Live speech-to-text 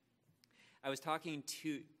I was talking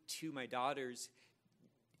to my daughters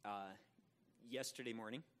yesterday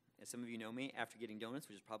morning, as some of you know me, after getting donuts,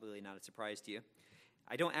 which is probably not a surprise to you.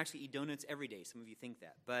 I don't actually eat donuts every day. Some of you think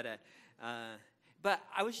that. But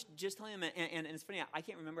I was just telling them, and it's funny, I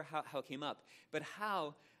can't remember how it came up, but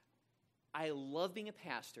how I love being a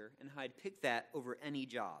pastor and how I'd pick that over any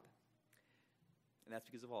job. And that's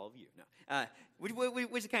because of all of you. No, which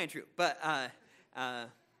is kind of true. But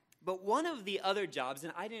one of the other jobs,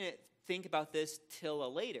 and I didn't think about this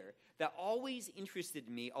till later, that always interested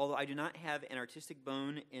me, although I do not have an artistic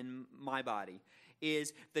bone in my body,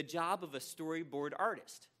 is the job of a storyboard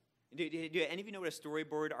artist. Do any of you know what a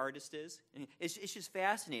storyboard artist is? It's just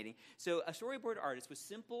fascinating. So a storyboard artist with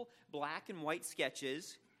simple black and white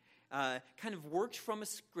sketches kind of works from a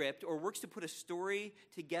script or works to put a story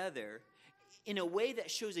together in a way that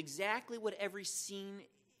shows exactly what every scene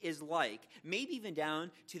is like, maybe even down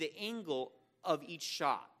to the angle of each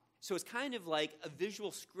shot. So it's kind of like a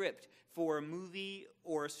visual script for a movie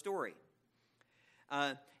or a story.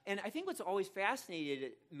 And I think what's always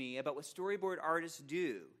fascinated me about what storyboard artists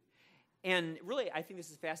do, and really I think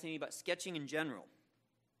this is fascinating about sketching in general,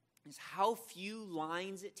 is how few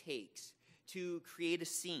lines it takes to create a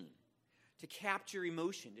scene, to capture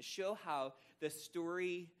emotion, to show how the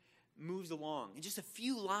story moves along. In just a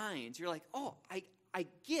few lines, you're like, oh, I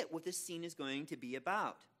get what this scene is going to be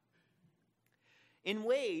about. In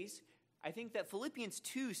ways, I think that Philippians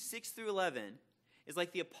 2, 6 through 11 is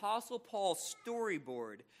like the Apostle Paul's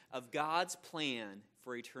storyboard of God's plan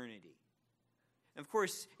for eternity. And of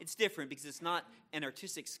course, it's different because it's not an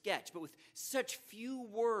artistic sketch, but with such few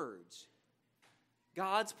words,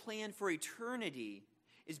 God's plan for eternity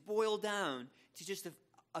is boiled down to just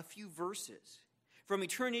a few verses. From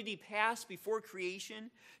eternity past before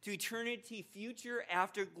creation to eternity future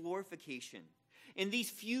after glorification. In these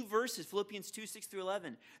few verses, Philippians 2, 6 through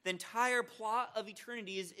 11, the entire plot of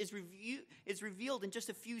eternity is revealed in just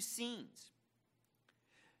a few scenes.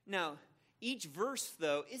 Now, each verse,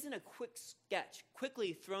 though, isn't a quick sketch,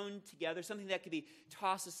 quickly thrown together, something that could be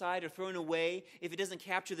tossed aside or thrown away if it doesn't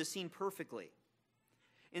capture the scene perfectly.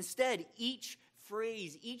 Instead, each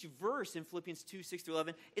phrase, each verse in Philippians 2, 6 through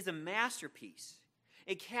 11 is a masterpiece.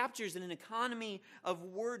 It captures in an economy of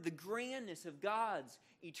word the grandness of God's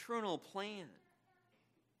eternal plan.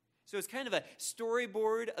 So it's kind of a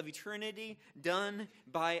storyboard of eternity done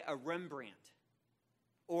by a Rembrandt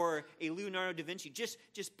or a Leonardo da Vinci. Just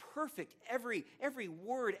perfect, every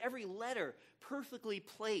word, every letter perfectly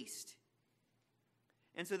placed.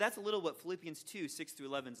 And so that's a little what Philippians 2, 6 through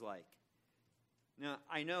 11 is like. Now,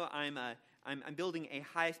 I know I'm building a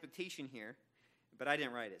high expectation here, but I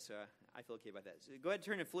didn't write it, so I feel okay about that. So go ahead and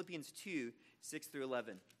turn to Philippians 2, 6 through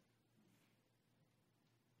 11.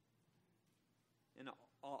 And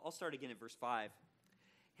I'll start again at verse 5.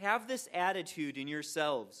 Have this attitude in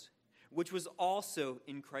yourselves, which was also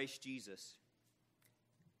in Christ Jesus.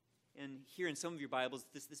 And here in some of your Bibles,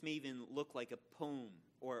 this may even look like a poem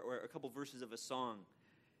or a couple verses of a song.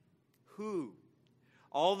 Who,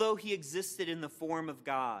 although he existed in the form of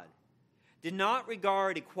God, did not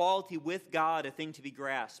regard equality with God a thing to be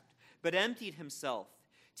grasped, but emptied himself,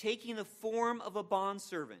 taking the form of a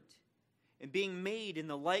bondservant, and being made in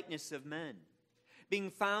the likeness of men. Being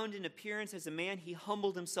found in appearance as a man, he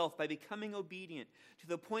humbled himself by becoming obedient to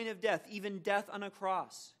the point of death, even death on a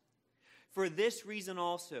cross. For this reason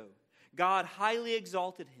also, God highly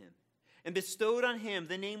exalted him and bestowed on him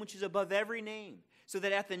the name which is above every name, so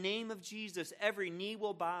that at the name of Jesus every knee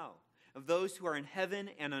will bow, of those who are in heaven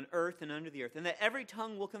and on earth and under the earth, and that every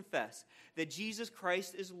tongue will confess that Jesus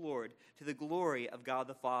Christ is Lord, to the glory of God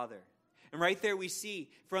the Father. And right there we see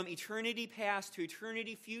from eternity past to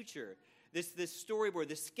eternity future, this storyboard,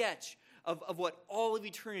 this sketch of what all of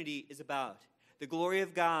eternity is about. The glory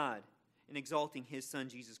of God in exalting his Son,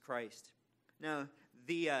 Jesus Christ. Now,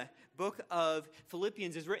 the book of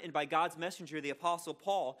Philippians is written by God's messenger, the Apostle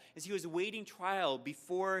Paul, as he was awaiting trial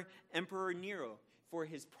before Emperor Nero for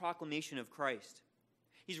his proclamation of Christ.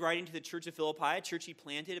 He's writing to the church of Philippi, a church he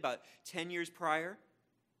planted about 10 years prior.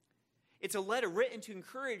 It's a letter written to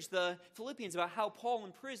encourage the Philippians about how Paul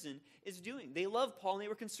in prison is doing. They loved Paul and they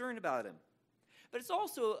were concerned about him. But it's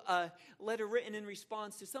also a letter written in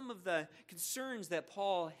response to some of the concerns that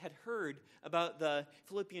Paul had heard about the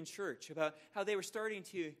Philippian church, about how they were starting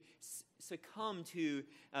to succumb to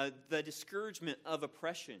the discouragement of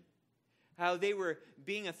oppression, how they were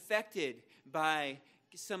being affected by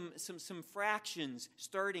some fractions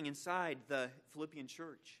starting inside the Philippian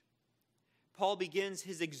church. Paul begins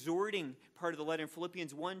his exhorting part of the letter in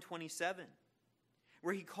Philippians 1:27,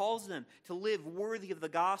 where he calls them to live worthy of the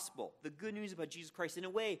gospel, the good news about Jesus Christ, in a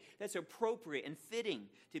way that's appropriate and fitting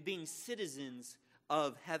to being citizens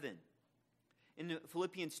of heaven. In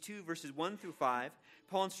Philippians 2, verses 1 through 5,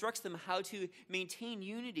 Paul instructs them how to maintain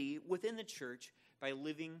unity within the church by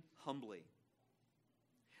living humbly.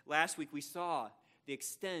 Last week we saw the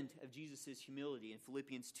extent of Jesus' humility in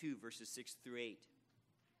Philippians 2, verses 6 through 8.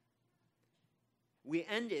 We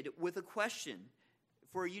ended with a question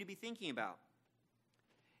for you to be thinking about.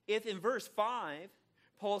 If in verse 5,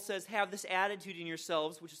 Paul says, have this attitude in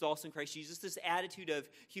yourselves, which is also in Christ Jesus, this attitude of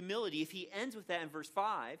humility, if he ends with that in verse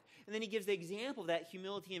 5, and then he gives the example of that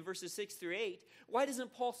humility in verses 6 through 8, why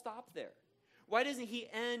doesn't Paul stop there? Why doesn't he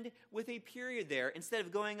end with a period there instead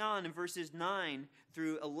of going on in verses 9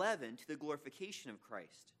 through 11 to the glorification of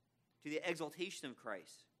Christ, to the exaltation of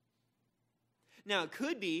Christ? Now, it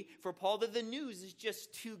could be for Paul that the news is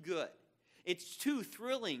just too good. It's too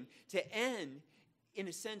thrilling to end, in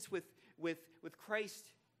a sense, with Christ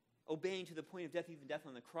obeying to the point of death, even death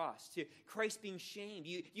on the cross, to Christ being shamed.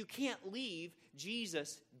 You can't leave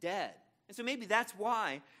Jesus dead. And so maybe that's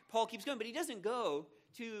why Paul keeps going, but he doesn't go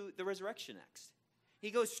to the resurrection next. He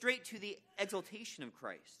goes straight to the exaltation of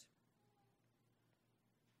Christ.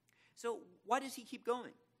 So why does he keep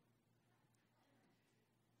going?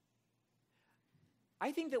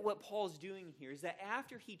 I think that what Paul's doing here is that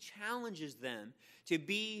after he challenges them to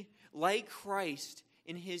be like Christ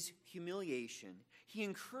in his humiliation, he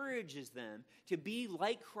encourages them to be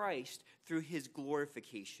like Christ through his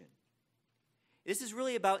glorification. This is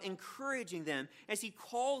really about encouraging them as he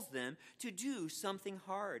calls them to do something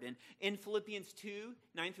hard. And in Philippians 2,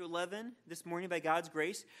 9 through 11, this morning by God's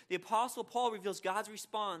grace, the Apostle Paul reveals God's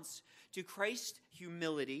response to Christ's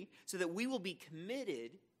humility so that we will be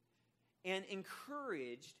committed and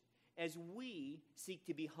encouraged as we seek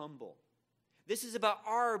to be humble. This is about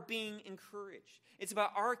our being encouraged. It's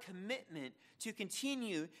about our commitment to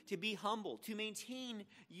continue to be humble, to maintain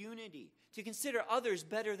unity, to consider others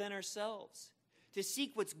better than ourselves, to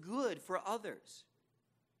seek what's good for others.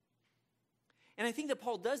 And I think that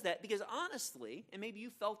Paul does that because honestly, and maybe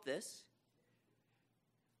you felt this,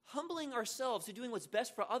 humbling ourselves to doing what's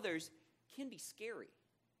best for others can be scary,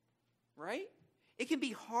 right? It can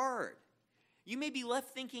be hard. You may be left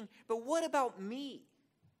thinking, but what about me?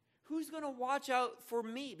 Who's going to watch out for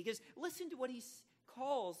me? Because listen to what he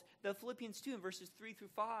calls the Philippians 2 in verses 3 through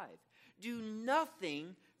 5. Do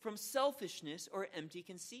nothing from selfishness or empty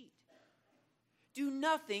conceit. Do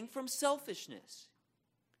nothing from selfishness.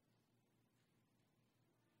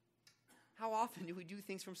 How often do we do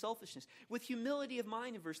things from selfishness? With humility of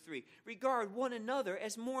mind in verse 3. Regard one another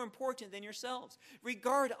as more important than yourselves.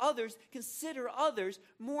 Regard others, consider others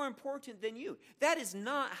more important than you. That is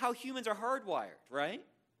not how humans are hardwired, right?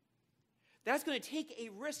 That's going to take a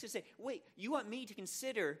risk to say, wait, you want me to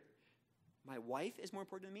consider my wife is more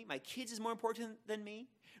important than me? My kids is more important than me?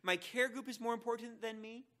 My care group is more important than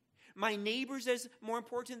me? My neighbors is more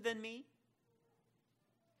important than me?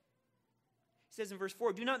 He says in verse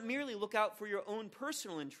 4, do not merely look out for your own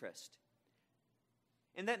personal interest.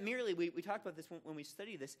 And that merely, we talked about this when we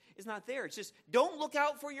study this, is not there. It's just, don't look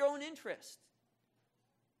out for your own interest.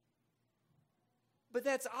 But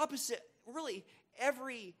that's opposite, really,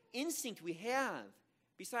 every instinct we have,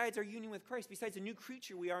 besides our union with Christ, besides the new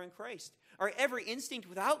creature we are in Christ. Our every instinct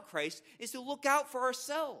without Christ is to look out for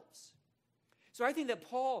ourselves. So I think that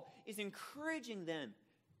Paul is encouraging them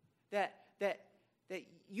that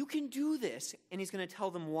you can do this, and he's going to tell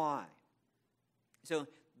them why. So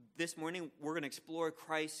this morning, we're going to explore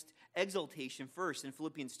Christ's exaltation first in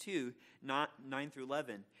Philippians 2, 9 through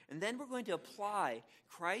 11. And then we're going to apply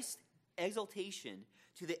Christ's exaltation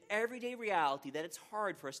to the everyday reality that it's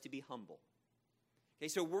hard for us to be humble. Okay,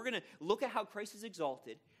 so we're going to look at how Christ is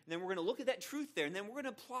exalted, and then we're going to look at that truth there, and then we're going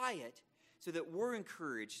to apply it so that we're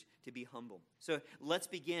encouraged to be humble. So let's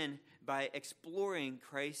begin by exploring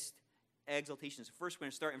Christ's exaltation. So first we're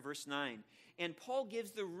going to start in verse 9. And Paul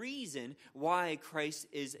gives the reason why Christ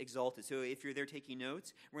is exalted. So if you're there taking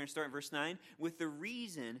notes, we're going to start in verse 9 with the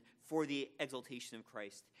reason for the exaltation of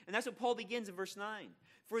Christ. And that's what Paul begins in verse 9.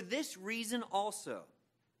 For this reason also.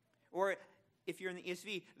 Or if you're in the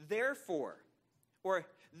ESV, therefore. Or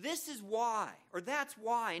this is why. Or that's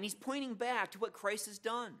why. And he's pointing back to what Christ has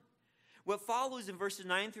done. What follows in verses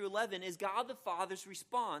 9 through 11 is God the Father's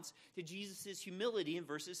response to Jesus' humility in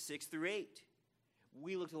verses 6 through 8.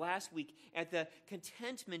 We looked last week at the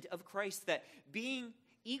contentment of Christ, that being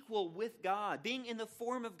equal with God, being in the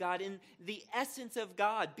form of God, in the essence of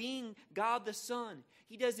God, being God the Son,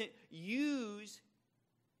 he doesn't use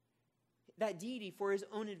that deity for his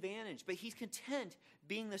own advantage, but he's content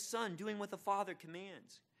being the Son, doing what the Father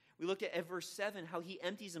commands. We looked at verse 7, how he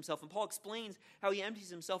empties himself. And Paul explains how he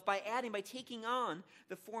empties himself by taking on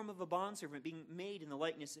the form of a bondservant, being made in the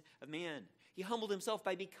likeness of man. He humbled himself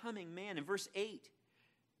by becoming man. In verse 8,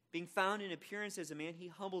 being found in appearance as a man, he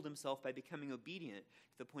humbled himself by becoming obedient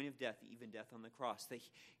to the point of death, even death on the cross. That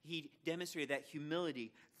he demonstrated that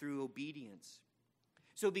humility through obedience.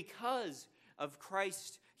 So because of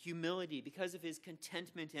Christ's humility, because of his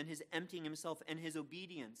contentment and his emptying himself and his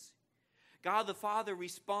obedience, God the Father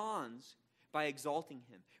responds by exalting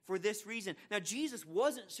him. For this reason, now Jesus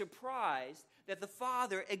wasn't surprised that the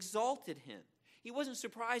Father exalted him. He wasn't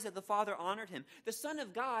surprised that the Father honored him. The Son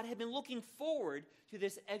of God had been looking forward to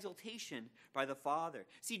this exaltation by the Father.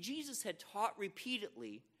 See, Jesus had taught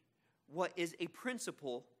repeatedly what is a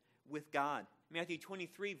principle with God. Matthew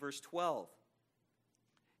 23, verse 12.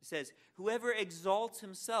 It says, "Whoever exalts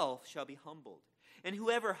himself shall be humbled, and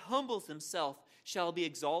whoever humbles himself shall be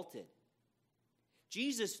exalted."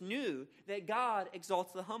 Jesus knew that God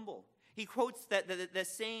exalts the humble. He quotes that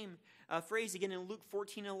same phrase again in Luke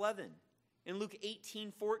 14:11, in Luke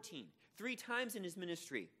 18:14. 3 times in his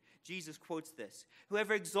ministry, Jesus quotes this.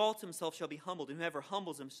 "Whoever exalts himself shall be humbled, and whoever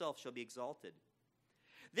humbles himself shall be exalted."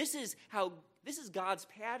 This is God's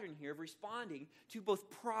pattern here of responding to both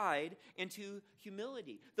pride and to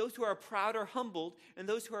humility. Those who are proud are humbled, and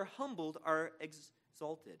those who are humbled are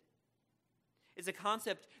exalted. It's a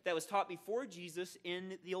concept that was taught before Jesus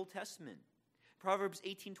in the Old Testament. Proverbs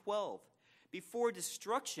 18:12. "Before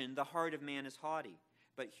destruction, the heart of man is haughty,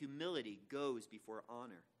 but humility goes before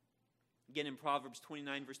honor." Again in Proverbs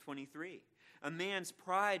 29, verse 23. "A man's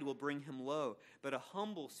pride will bring him low, but a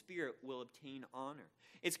humble spirit will obtain honor."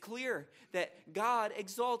 It's clear that God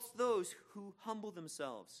exalts those who humble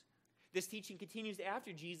themselves. This teaching continues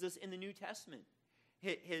after Jesus in the New Testament.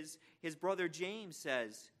 His brother James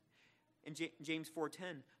says in James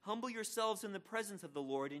 4:10, "Humble yourselves in the presence of the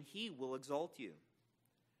Lord, and he will exalt you."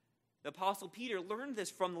 The Apostle Peter learned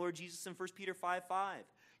this from the Lord Jesus in 1 Peter 5:5.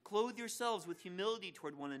 "Clothe yourselves with humility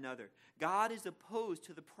toward one another. God is opposed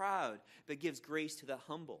to the proud, but gives grace to the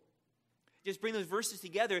humble." Just bring those verses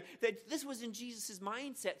together, that this was in Jesus'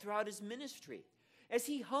 mindset throughout his ministry. As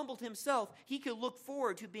he humbled himself, he could look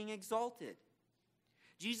forward to being exalted.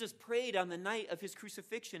 Jesus prayed on the night of his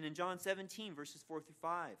crucifixion in John 17, verses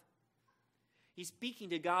 4-5. He's speaking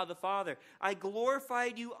to God the Father. "I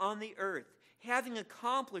glorified you on the earth, having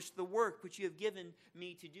accomplished the work which you have given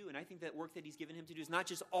me to do." And I think that work that he's given him to do is not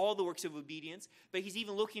just all the works of obedience, but he's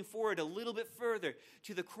even looking forward a little bit further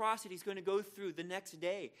to the cross that he's going to go through the next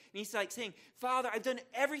day. And he's like saying, "Father, I've done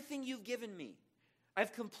everything you've given me.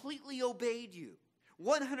 I've completely obeyed you.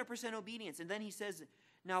 100% obedience." And then he says,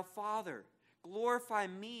 "Now, Father, glorify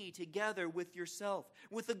me together with yourself,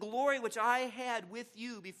 with the glory which I had with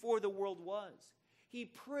you before the world was." He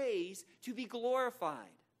prays to be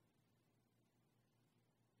glorified.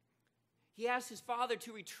 He asked his Father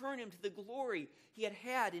to return him to the glory he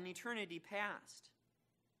had in eternity past.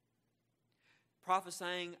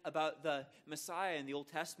 Prophesying about the Messiah in the Old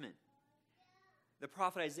Testament, the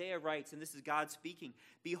prophet Isaiah writes, and this is God speaking,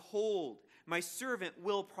 "Behold, my servant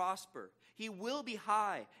will prosper. He will be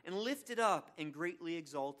high and lifted up and greatly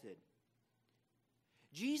exalted."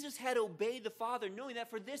 Jesus had obeyed the Father, knowing that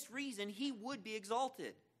for this reason he would be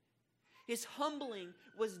exalted. His humbling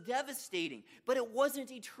was devastating, but it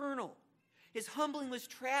wasn't eternal. His humbling was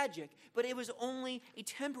tragic, but it was only a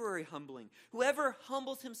temporary humbling. Whoever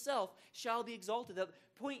humbles himself shall be exalted. The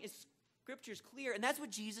point is, Scripture is clear, and that's what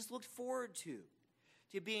Jesus looked forward to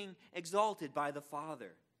being exalted by the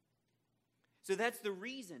Father. So that's the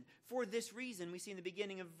reason. For this reason, we see in the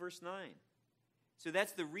beginning of verse 9. So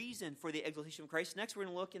that's the reason for the exaltation of Christ. Next, we're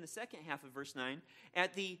going to look in the second half of verse 9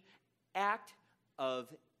 at the act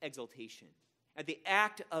of exaltation. At the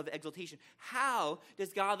act of exaltation. How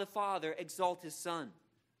does God the Father exalt his Son?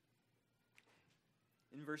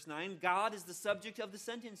 In verse 9, God is the subject of the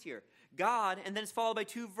sentence here. God, and then it's followed by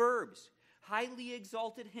 2 verbs. Highly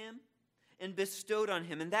exalted him and bestowed on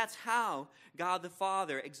him. And that's how God the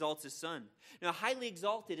Father exalts his Son. Now, highly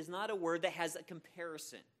exalted is not a word that has a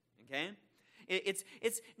comparison. Okay?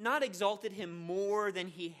 It's not exalted him more than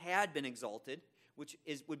he had been exalted, which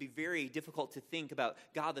would be very difficult to think about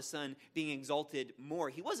God the Son being exalted more.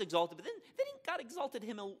 He was exalted, but then God exalted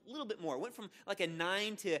him a little bit more. It went from like a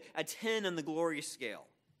 9 to a 10 on the glory scale.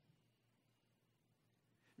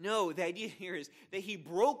 No, the idea here is that he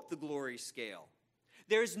broke the glory scale.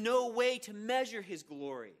 There's no way to measure his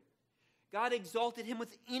glory. God exalted him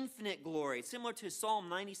with infinite glory, similar to Psalm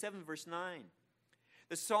 97, verse 9.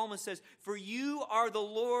 The psalmist says, "For you are the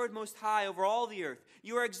Lord most high over all the earth.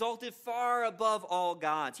 You are exalted far above all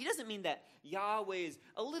gods." He doesn't mean that Yahweh is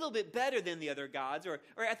a little bit better than the other gods or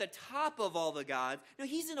at the top of all the gods. No,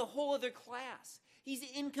 he's in a whole other class. He's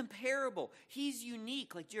incomparable. He's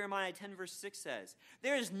unique, like Jeremiah 10 verse 6 says.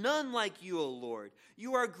 "There is none like you, O Lord.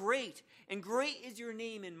 You are great, and great is your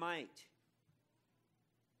name in might."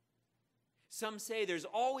 Some say there's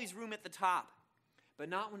always room at the top, but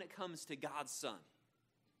not when it comes to God's Son.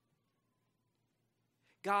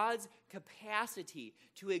 God's capacity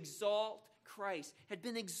to exalt Christ had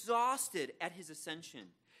been exhausted at his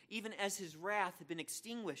ascension, even as his wrath had been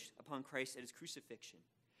extinguished upon Christ at his crucifixion.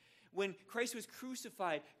 When Christ was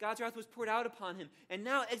crucified, God's wrath was poured out upon him, and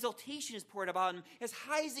now exaltation is poured about him as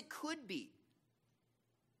high as it could be.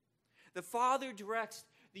 The Father directs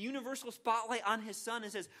the universal spotlight on his Son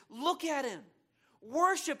and says, "Look at him,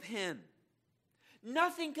 worship him.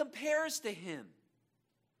 Nothing compares to him."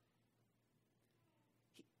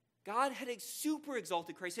 God had super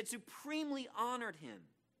exalted Christ, had supremely honored him.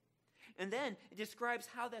 And then it describes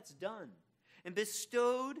how that's done. "And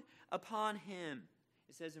bestowed upon him,"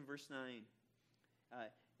 it says in verse 9,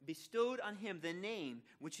 "bestowed on him the name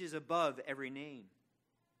which is above every name."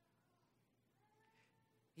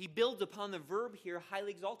 He builds upon the verb here,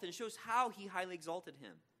 highly exalted, and shows how he highly exalted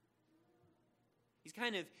him. He's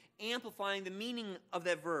kind of amplifying the meaning of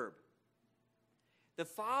that verb. The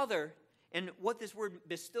Father, and what this word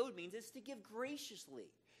bestowed means, is to give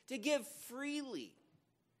graciously, to give freely.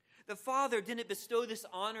 The Father didn't bestow this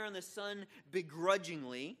honor on the Son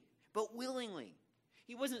begrudgingly, but willingly.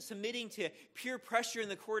 He wasn't submitting to peer pressure in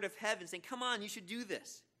the court of heaven, saying, "Come on, you should do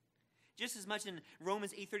this." Just as much in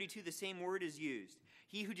Romans 8:32, the same word is used.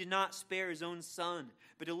 "He who did not spare his own Son,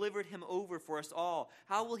 but delivered him over for us all,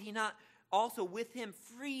 how will he not also with him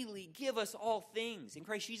freely give us all things?" In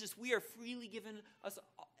Christ Jesus, we are freely given us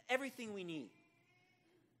everything we need.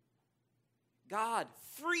 God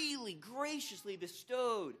freely, graciously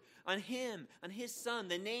bestowed on him, on his Son,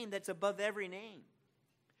 the name that's above every name.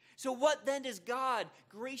 So what then does God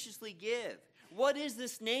graciously give? What is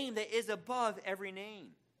this name that is above every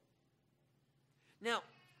name? Now,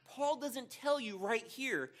 Paul doesn't tell you right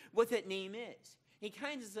here what that name is. He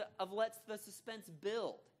kind of lets the suspense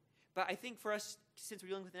build. But I think for us, since we're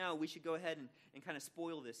dealing with it now, we should go ahead and kind of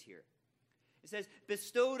spoil this here. It says,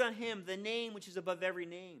 "Bestowed on him the name which is above every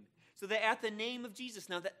name." So that at the name of Jesus,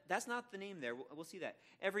 now that's not the name there, we'll see that.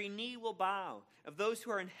 "Every knee will bow of those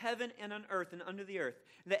who are in heaven and on earth and under the earth,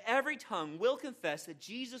 and that every tongue will confess that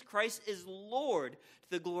Jesus Christ is Lord to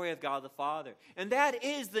the glory of God the Father." And that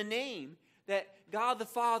is the name that God the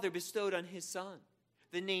Father bestowed on his Son,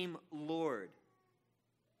 the name Lord.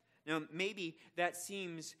 Now, maybe that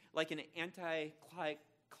seems like an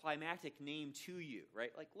anticlimactic name to you,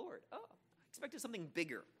 right? Like, Lord, I expected something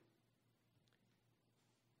bigger.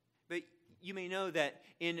 But you may know that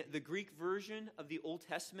in the Greek version of the Old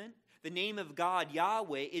Testament, the name of God,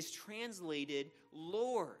 Yahweh, is translated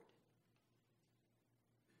Lord.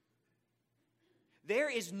 There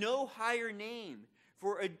is no higher name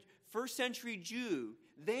for a first century Jew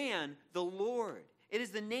than the Lord. It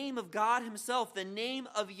is the name of God himself, the name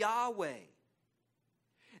of Yahweh.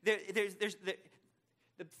 The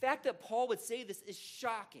fact that Paul would say this is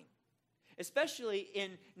shocking, especially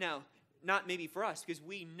now, not maybe for us, because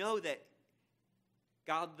we know that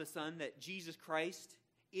God the Son, that Jesus Christ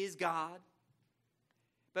is God.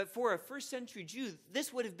 But for a first century Jew,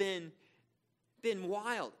 this would have been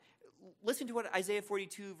wild. Listen to what Isaiah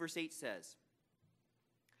 42 verse 8 says.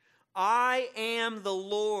 "I am the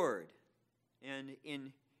Lord." And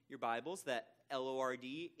in your Bibles, that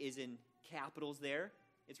L-O-R-D is in capitals there.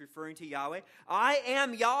 It's referring to Yahweh. "I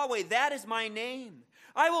am Yahweh, that is my name.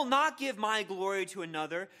 I will not give my glory to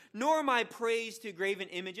another, nor my praise to graven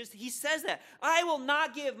images." He says that. I will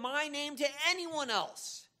not give my name to anyone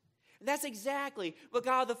else. And that's exactly what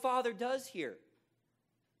God the Father does here.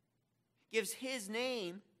 Gives his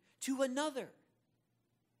name to another.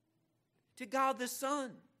 To God the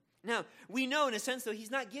Son. Now, we know in a sense, though,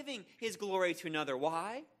 he's not giving his glory to another.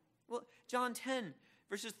 Why? Well, John 10,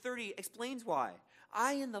 verses 30 explains why.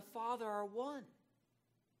 "I and the Father are one."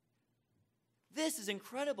 This is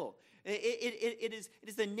incredible. It is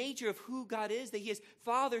the nature of who God is, that he is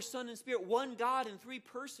Father, Son, and Spirit, one God in three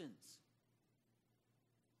persons.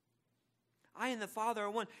 "I and the Father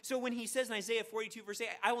are one." So when he says in Isaiah 42, verse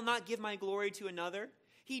 8, "I will not give my glory to another,"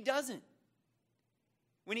 he doesn't.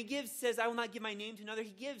 When he says, "I will not give my name to another,"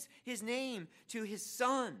 he gives his name to his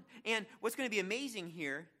Son. And what's going to be amazing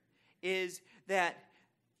here is that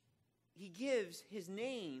he gives his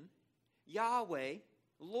name, Yahweh,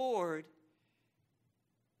 Lord,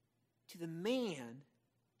 to the man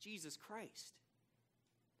Jesus Christ.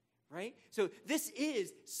 Right? So this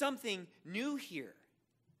is something new here.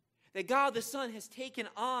 That God the Son has taken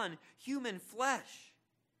on human flesh.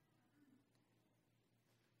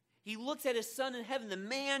 He looks at his Son in heaven, the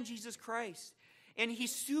man Jesus Christ, and he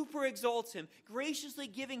super exalts him, graciously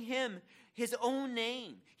giving him his own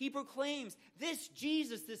name. He proclaims, this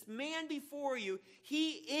Jesus, this man before you,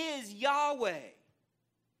 he is Yahweh.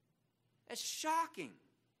 That's shocking.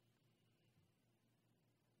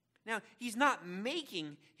 Now, he's not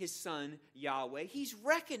making his Son Yahweh. He's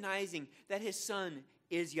recognizing that his Son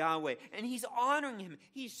is Yahweh. And he's honoring him.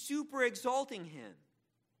 He's super exalting him.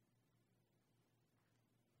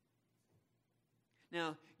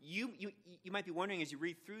 Now, you might be wondering as you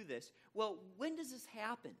read through this, well, when does this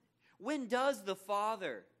happen? When does the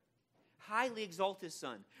Father highly exalt his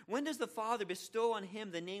Son? When does the Father bestow on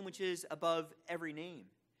him the name which is above every name?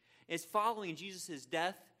 It's following Jesus'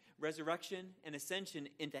 death, resurrection, and ascension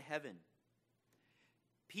into heaven.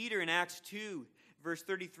 Peter in Acts 2, verse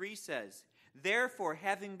 33 says, therefore,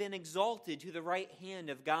 having been exalted to the right hand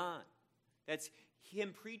of God. That's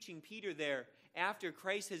him preaching, Peter there, after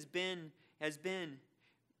Christ has been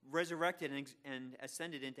resurrected and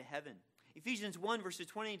ascended into heaven. Ephesians 1, verses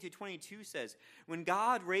 20 to 22 says, when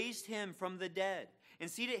God raised him from the dead and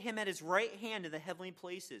seated him at his right hand in the heavenly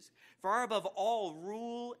places, far above all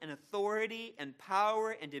rule and authority and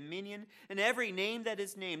power and dominion and every name that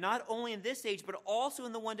is named, not only in this age, but also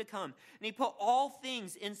in the one to come. And he put all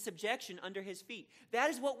things in subjection under his feet. That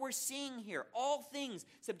is what we're seeing here. All things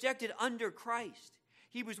subjected under Christ.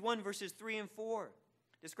 Hebrews 1, verses 3 and 4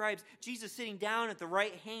 describes Jesus sitting down at the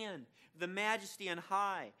right hand of the majesty on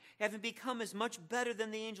high, having become as much better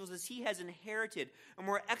than the angels as he has inherited a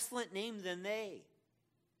more excellent name than they.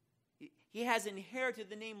 He has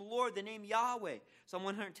inherited the name Lord, the name Yahweh. Psalm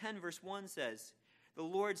 110, verse 1 says, the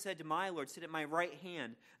Lord said to my Lord, sit at my right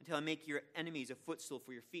hand until I make your enemies a footstool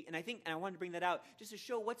for your feet. And I wanted to bring that out just to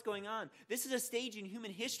show what's going on. This is a stage in human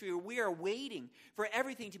history where we are waiting for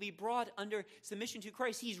everything to be brought under submission to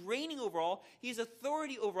Christ. He's reigning over all. He has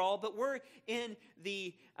authority over all. But we're in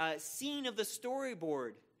the scene of the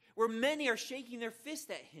storyboard where many are shaking their fist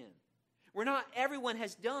at him. Where not everyone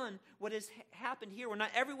has done what has happened here. Where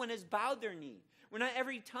not everyone has bowed their knee. Where not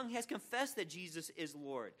every tongue has confessed that Jesus is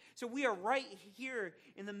Lord. So we are right here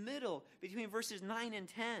in the middle between verses 9 and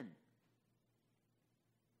 10.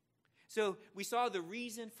 So we saw the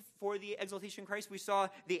reason for the exaltation of Christ. We saw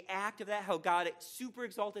the act of that, how God super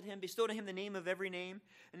exalted him, bestowed on him the name of every name.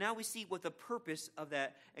 And now we see what the purpose of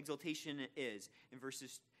that exaltation is in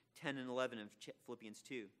verses 10 and 11 of Philippians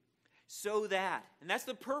 2. So that, and that's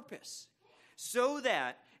the purpose, so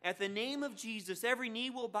that at the name of Jesus, every knee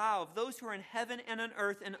will bow of those who are in heaven and on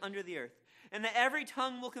earth and under the earth, and that every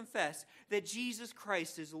tongue will confess that Jesus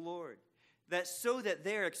Christ is Lord. That so that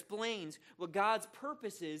there explains what God's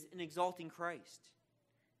purpose is in exalting Christ.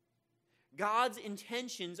 God's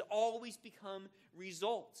intentions always become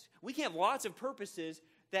results. We can have lots of purposes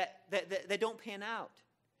that don't pan out.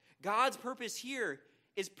 God's purpose here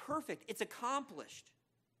is perfect. It's accomplished.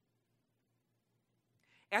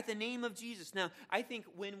 At the name of Jesus. Now, I think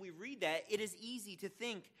when we read that, it is easy to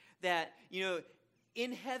think that,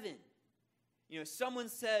 in heaven, someone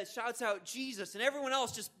shouts out Jesus, and everyone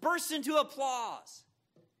else just bursts into applause.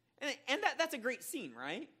 And that's a great scene,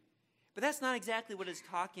 right? But that's not exactly what it's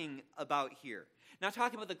talking about here. Not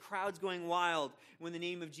talking about the crowds going wild when the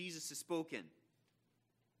name of Jesus is spoken.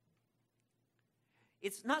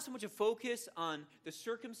 It's not so much a focus on the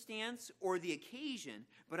circumstance or the occasion,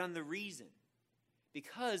 but on the reason.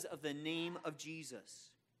 Because of the name of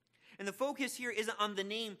Jesus. And the focus here isn't on the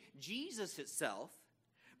name Jesus itself,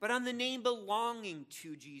 but on the name belonging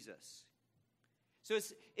to Jesus. So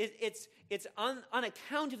it's on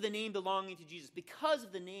account of the name belonging to Jesus, because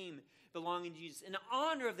of the name belonging to Jesus, in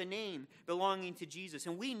honor of the name belonging to Jesus.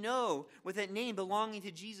 And we know what that name belonging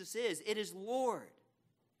to Jesus is. It is Lord.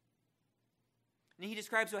 And he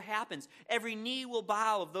describes what happens. Every knee will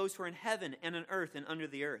bow of those who are in heaven and on earth and under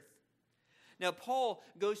the earth. Now, Paul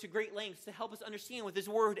goes to great lengths to help us understand what this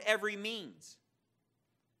word every means.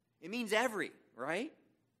 It means every, right?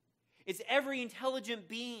 It's every intelligent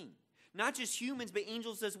being, not just humans, but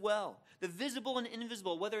angels as well. The visible and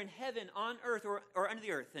invisible, whether in heaven, on earth, or under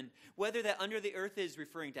the earth. And whether that under the earth is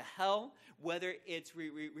referring to hell, whether it's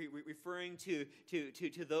referring to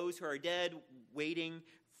those who are dead, waiting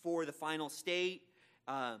for the final state.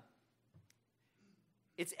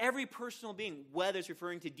 It's every personal being, whether it's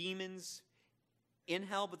referring to demons in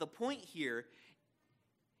hell. But the point here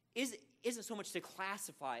isn't so much to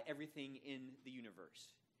classify everything in the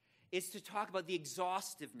universe. It's to talk about the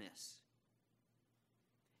exhaustiveness.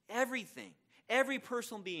 Everything every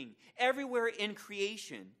personal being, everywhere in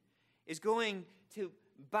creation is going to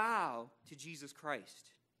bow to Jesus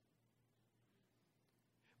Christ.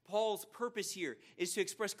 Paul's purpose here is to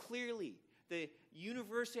express clearly the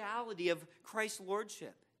universality of Christ's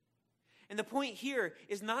lordship. And the point here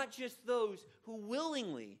is not just those who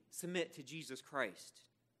willingly submit to Jesus Christ.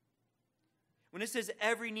 When it says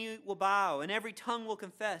every knee will bow and every tongue will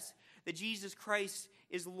confess that Jesus Christ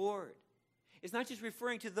is Lord, it's not just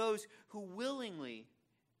referring to those who willingly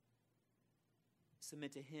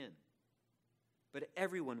submit to him, but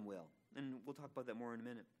everyone will. And we'll talk about that more in a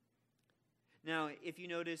minute. Now, if you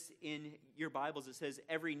notice in your Bibles, it says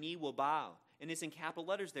every knee will bow. And it's in capital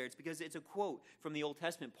letters there. It's because it's a quote from the Old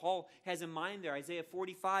Testament. Paul has in mind there Isaiah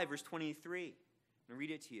 45, verse 23. I'm going to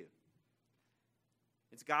read it to you.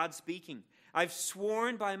 It's God speaking. I've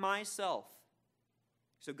sworn by myself.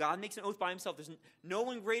 So God makes an oath by himself. There's no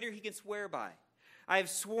one greater he can swear by. I have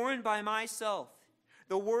sworn by myself.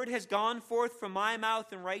 The word has gone forth from my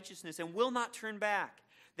mouth in righteousness and will not turn back,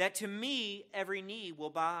 that to me every knee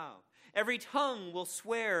will bow. Every tongue will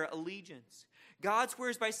swear allegiance. God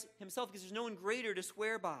swears by himself because there's no one greater to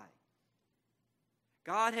swear by.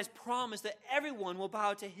 God has promised that everyone will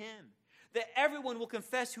bow to him, that everyone will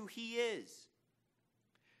confess who he is.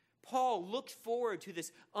 Paul looked forward to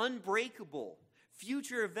this unbreakable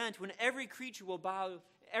future event when every creature will bow,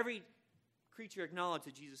 every creature acknowledge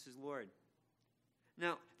that Jesus is Lord.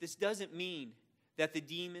 Now, this doesn't mean that the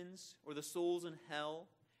demons or the souls in hell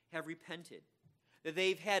have repented, that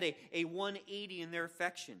they've had a 180 in their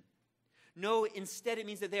affection. No, instead it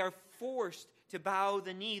means that they are forced to bow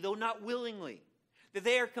the knee, though not willingly, that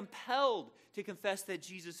they are compelled to confess that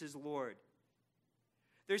Jesus is Lord.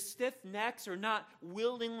 Their stiff necks are not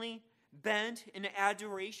willingly bent in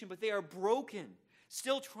adoration, but they are broken,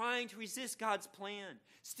 still trying to resist God's plan,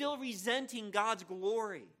 still resenting God's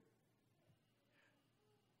glory.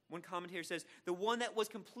 One commentator says, the one that was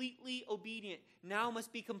completely obedient now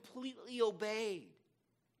must be completely obeyed.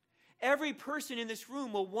 Every person in this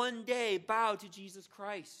room will one day bow to Jesus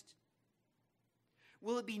Christ.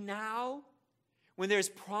 Will it be now, when there's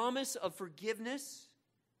promise of forgiveness,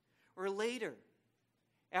 or later,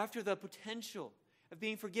 after the potential of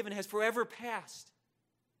being forgiven has forever passed?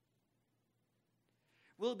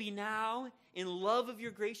 Will it be now, in love of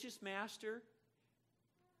your gracious Master,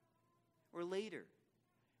 or later,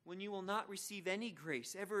 when you will not receive any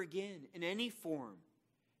grace ever again in any form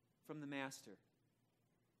from the Master?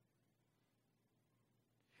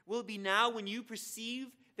 Will it be now when you perceive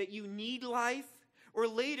that you need life, or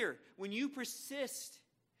later when you persist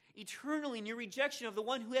eternally in your rejection of the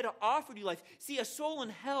one who had offered you life? See, a soul in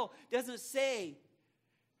hell doesn't say,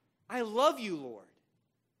 I love you, Lord.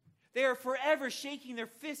 They are forever shaking their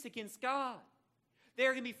fists against God. They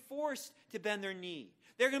are going to be forced to bend their knee.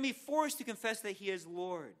 They're going to be forced to confess that he is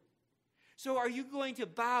Lord. So are you going to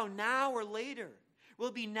bow now or later? Will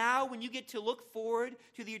it be now when you get to look forward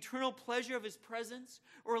to the eternal pleasure of his presence?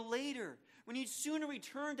 Or later, when you'd sooner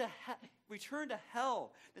return to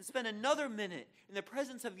hell than spend another minute in the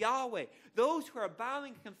presence of Yahweh? Those who are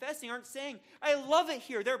bowing and confessing aren't saying, I love it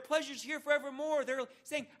here. There are pleasures here forevermore. They're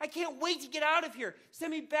saying, I can't wait to get out of here.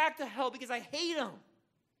 Send me back to hell because I hate him.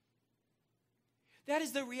 That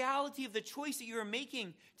is the reality of the choice that you are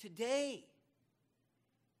making today.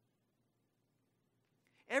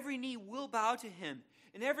 Every knee will bow to him,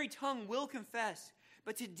 and every tongue will confess.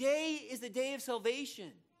 But today is the day of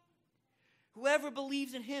salvation. Whoever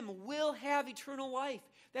believes in him will have eternal life.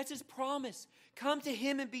 That's his promise. Come to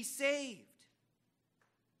him and be saved.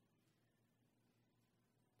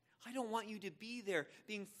 I don't want you to be there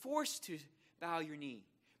being forced to bow your knee,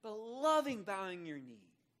 but loving bowing your knee.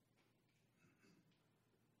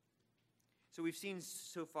 So we've seen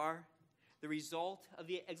so far the result of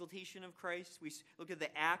the exaltation of Christ. We looked at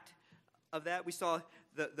the act of that. We saw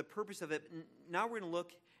the purpose of it. Now we're going to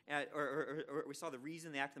look at, or we saw the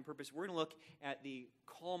reason, the act, and the purpose. We're going to look at the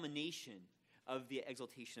culmination of the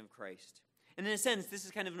exaltation of Christ. And in a sense, this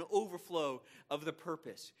is kind of an overflow of the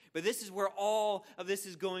purpose. But this is where all of this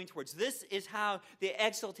is going towards. This is how the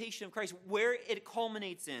exaltation of Christ, where it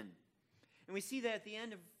culminates in. And we see that at the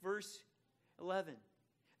end of verse 11.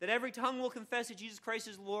 That every tongue will confess that Jesus Christ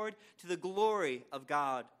is Lord to the glory of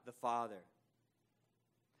God the Father.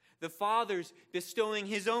 The Father's bestowing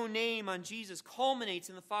his own name on Jesus culminates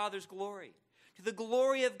in the Father's glory. To the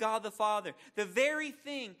glory of God the Father. The very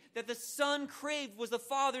thing that the Son craved was the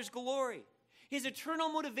Father's glory. His eternal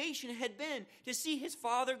motivation had been to see his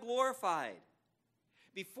Father glorified.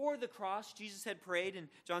 Before the cross, Jesus had prayed in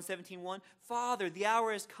John 17:1, Father, the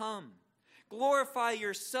hour has come. Glorify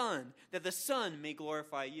your Son, that the Son may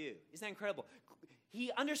glorify you. Isn't that incredible?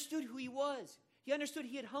 He understood who he was. He understood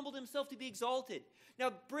he had humbled himself to be exalted.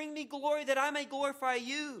 Now bring me glory that I may glorify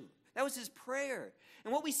you. That was his prayer.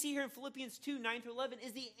 And what we see here in Philippians 2, 9 through 11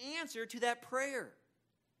 is the answer to that prayer.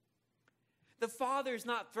 The Father is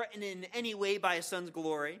not threatened in any way by his Son's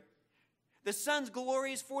glory. The Son's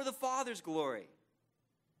glory is for the Father's glory.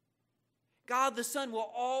 God the Son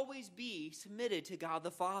will always be submitted to God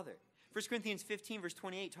the Father. 1 Corinthians 15, verse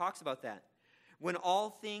 28 talks about that. When all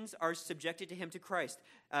things are subjected to him, to Christ.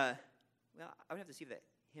 I would have to see if that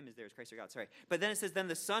him is there as Christ or God, sorry. But then it says, then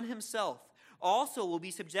the Son himself also will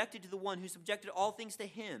be subjected to the one who subjected all things to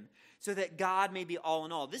him, so that God may be all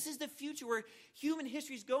in all. This is the future where human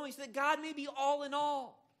history is going, so that God may be all in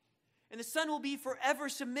all. And the Son will be forever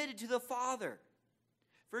submitted to the Father.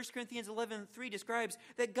 1 Corinthians 11:3 describes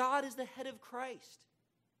that God is the head of Christ.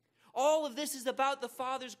 All of this is about the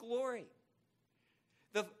Father's glory.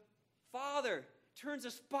 The Father turns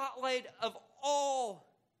a spotlight of all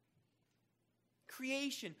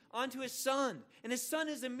creation onto his Son. And his Son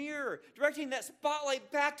is a mirror, directing that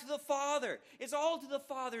spotlight back to the Father. It's all to the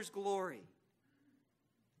Father's glory.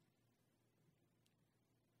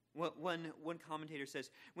 One commentator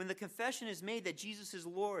says, when the confession is made that Jesus is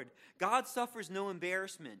Lord, God suffers no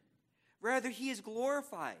embarrassment. Rather, he is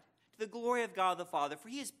glorified to the glory of God the Father, for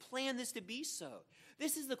he has planned this to be so.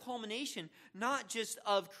 This is the culmination, not just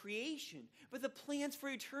of creation, but the plans for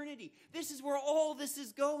eternity. This is where all this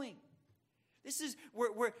is going. This is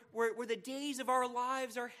where the days of our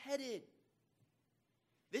lives are headed.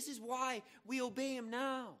 This is why we obey him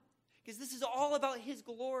now. Because this is all about his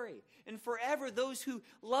glory. And forever, those who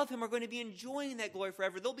love him are going to be enjoying that glory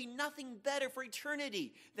forever. There'll be nothing better for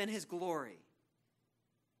eternity than his glory.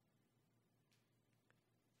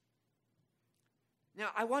 Now,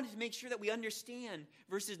 I wanted to make sure that we understand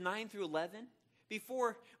verses 9 through 11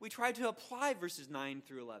 before we try to apply verses 9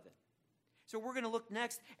 through 11. So we're going to look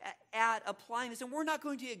next at applying this, and we're not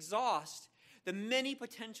going to exhaust the many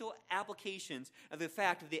potential applications of the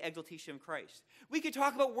fact of the exaltation of Christ. We could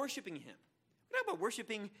talk about worshiping him. We could talk about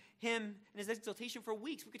worshiping him and his exaltation for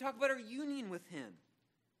weeks. We could talk about our union with him.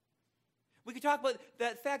 We could talk about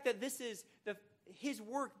the fact that this is his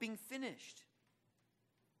work being finished.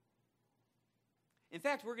 In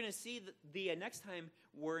fact, we're going to see the next time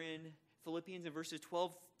we're in Philippians in verses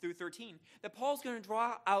 12 through 13, that Paul's going to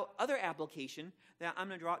draw out other application that I'm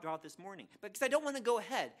going to draw out this morning. But because I don't want to go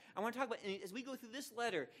ahead, I want to talk about, as we go through this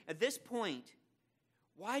letter, at this point,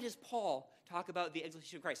 why does Paul talk about the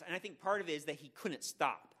exaltation of Christ? And I think part of it is that he couldn't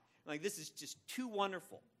stop. Like, this is just too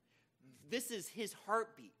wonderful. This is his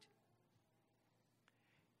heartbeat.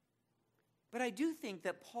 But I do think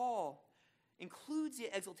that Paul includes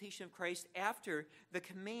the exaltation of Christ after the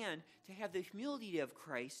command to have the humility of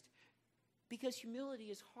Christ, because humility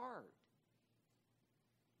is hard.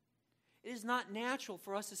 It is not natural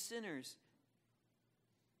for us as sinners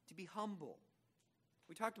to be humble.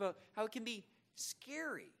 We talked about how it can be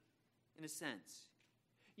scary in a sense.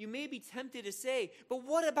 You may be tempted to say, but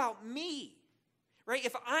what about me? Right?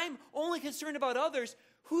 If I'm only concerned about others,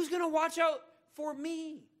 who's going to watch out for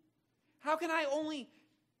me? How can I only,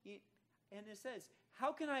 and it says,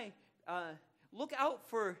 how can I look out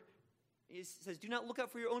for, it says, do not look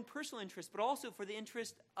out for your own personal interest, but also for the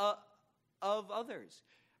interest of others.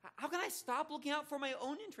 How can I stop looking out for my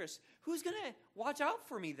own interests? Who's going to watch out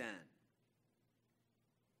for me then?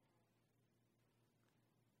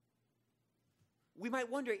 We might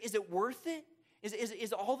wonder, is it worth it?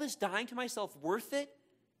 Is all this dying to myself worth it?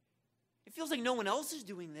 It feels like no one else is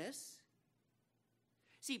doing this.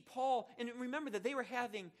 See, Paul, and remember that they were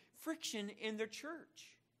having friction in their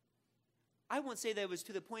church. I won't say that it was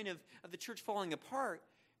to the point of the church falling apart,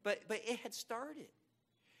 but it had started.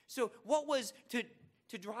 So what was to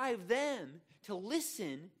drive them to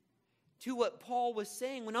listen to what Paul was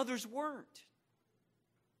saying when others weren't?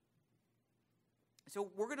 So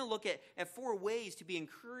we're going to look at 4 ways to be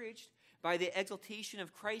encouraged by the exaltation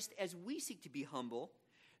of Christ as we seek to be humble.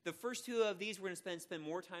 The first 2 of these we're going to spend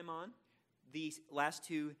more time on. These last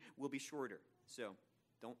 2 will be shorter. So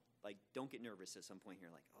don't get nervous at some point here,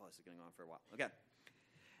 like, oh, this is going to go on for a while.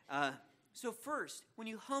 Okay. So first, when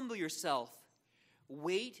you humble yourself,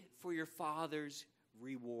 wait for your Father's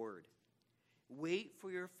reward. Wait for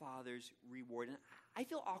your Father's reward. And I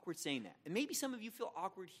feel awkward saying that. And maybe some of you feel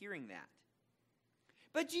awkward hearing that.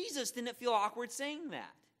 But Jesus didn't feel awkward saying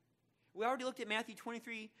that. We already looked at Matthew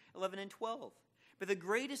 23, 11 and 12. But the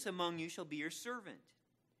greatest among you shall be your servant.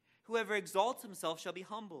 Whoever exalts himself shall be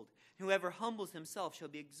humbled. Whoever humbles himself shall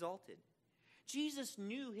be exalted. Jesus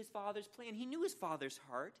knew his Father's plan. He knew his Father's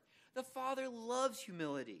heart. The Father loves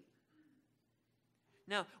humility.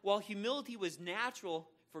 Now, while humility was natural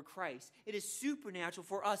for Christ. It is supernatural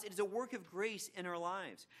for us. It is a work of grace in our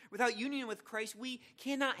lives. Without union with Christ, we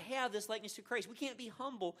cannot have this likeness to Christ. We can't be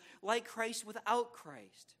humble like Christ without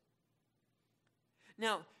Christ.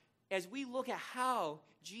 Now, as we look at how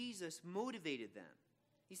Jesus motivated them,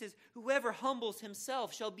 he says, whoever humbles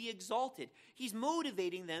himself shall be exalted. He's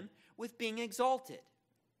motivating them with being exalted.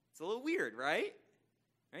 It's a little weird, right?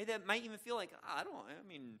 Right? That might even feel like,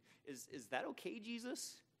 is that okay,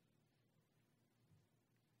 Jesus?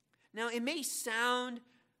 Now, it may sound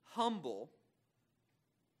humble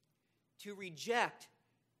to reject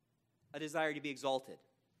a desire to be exalted.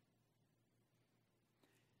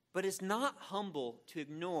 But it's not humble to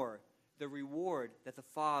ignore the reward that the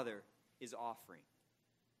Father is offering.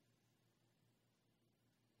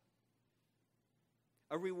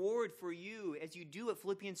 A reward for you as you do what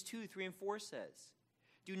Philippians 2, 3, and 4 says.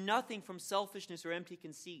 Do nothing from selfishness or empty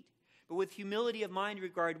conceit, but with humility of mind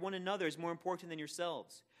regard one another as more important than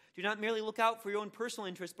yourselves. Do not merely look out for your own personal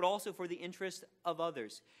interest, but also for the interest of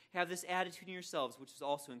others. Have this attitude in yourselves, which is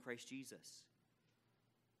also in Christ Jesus.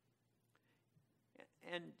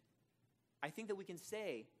 And I think that we can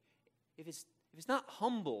say, if it's not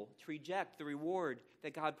humble to reject the reward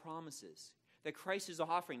that God promises, that Christ is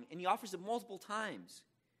offering, and he offers it multiple times,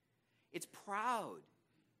 it's proud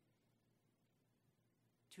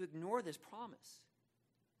to ignore this promise.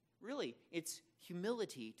 Really, it's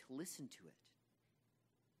humility to listen to it.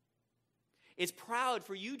 It's proud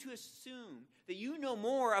for you to assume that you know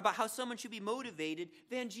more about how someone should be motivated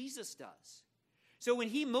than Jesus does. So when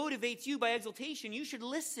he motivates you by exaltation, you should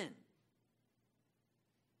listen.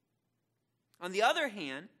 On the other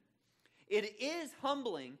hand, it is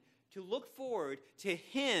humbling to look forward to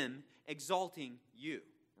him exalting you,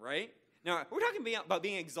 right? Now, we're talking about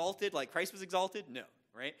being exalted like Christ was exalted? No,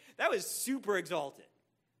 right? That was super exalted.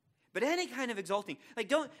 But any kind of exalting,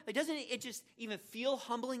 doesn't it just even feel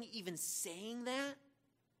humbling even saying that?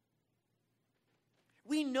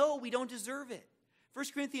 We know we don't deserve it.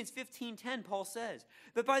 1 Corinthians 15:10, Paul says,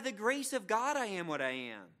 "But by the grace of God I am what I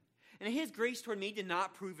am. And his grace toward me did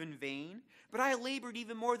not prove in vain, but I labored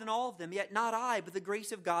even more than all of them, yet not I, but the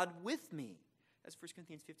grace of God with me." That's 1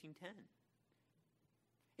 Corinthians 15:10.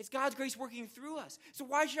 It's God's grace working through us. So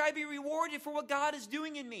why should I be rewarded for what God is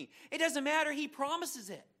doing in me? It doesn't matter. He promises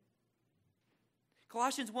it.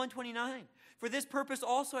 Colossians 1:29, "For this purpose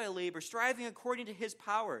also I labor, striving according to his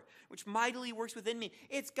power, which mightily works within me."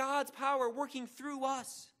 It's God's power working through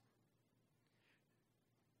us.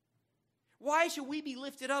 Why should we be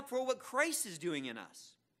lifted up for what Christ is doing in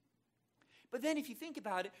us? But then if you think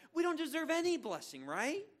about it, we don't deserve any blessing,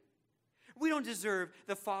 right? We don't deserve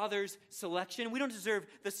the Father's selection. We don't deserve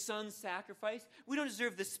the Son's sacrifice. We don't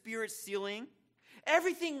deserve the Spirit's sealing.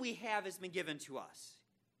 Everything we have has been given to us.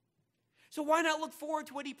 So why not look forward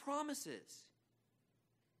to what he promises?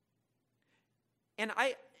 And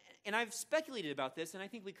I've speculated about this, and I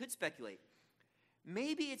think we could speculate.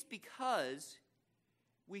 Maybe it's because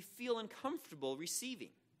we feel uncomfortable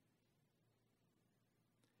receiving.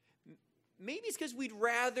 Maybe it's because we'd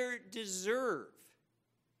rather deserve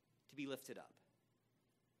to be lifted up.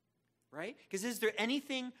 Right? Because is there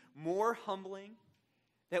anything more humbling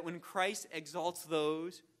than when Christ exalts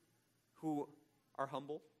those who are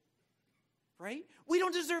humble? Right? We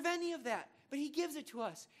don't deserve any of that, but he gives it to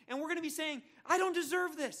us. And we're going to be saying, I don't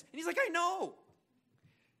deserve this. And he's like, I know.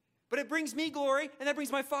 But it brings me glory, and that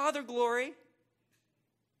brings my Father glory.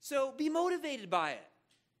 So be motivated by it.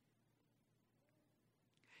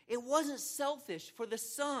 It wasn't selfish for the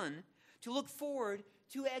Son to look forward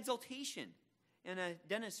to exaltation. And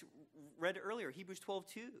Dennis read earlier, Hebrews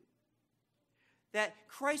 12:2. That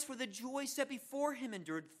Christ, for the joy set before him,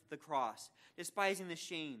 endured the cross, despising the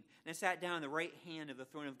shame, and sat down on the right hand of the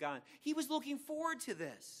throne of God. He was looking forward to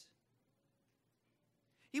this.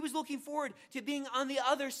 He was looking forward to being on the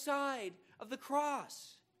other side of the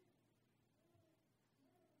cross.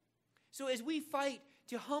 So as we fight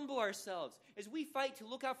to humble ourselves, as we fight to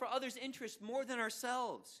look out for others' interests more than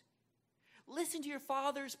ourselves, listen to your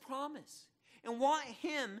Father's promise and want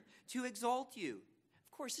him to exalt you.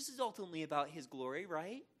 Of course, this is ultimately about his glory,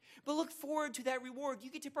 right? But look forward to that reward.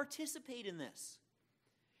 You get to participate in this.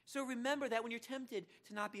 So remember that when you're tempted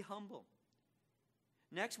to not be humble.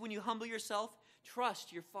 Next, when you humble yourself,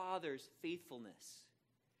 trust your Father's faithfulness.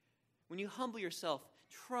 When you humble yourself,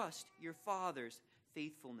 trust your Father's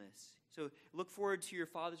faithfulness. So look forward to your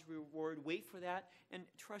Father's reward, wait for that, and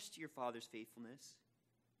trust your Father's faithfulness.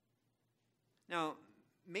 Now,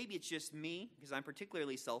 maybe it's just me, because I'm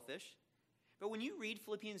particularly selfish, but when you read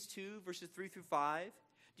Philippians 2, verses 3 through 5,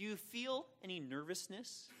 do you feel any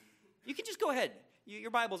nervousness? You can just go ahead.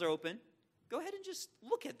 Your Bibles are open. Go ahead and just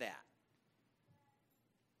look at that.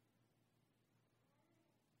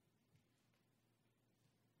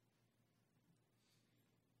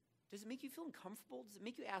 Does it make you feel uncomfortable? Does it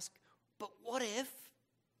make you ask, but what if?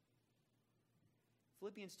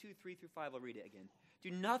 Philippians 2, 3 through 5, I'll read it again. Do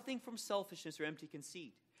nothing from selfishness or empty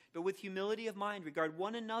conceit, but with humility of mind regard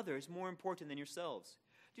one another as more important than yourselves.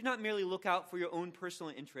 Do not merely look out for your own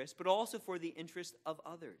personal interest, but also for the interest of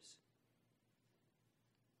others.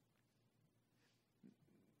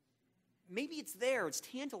 Maybe it's there, it's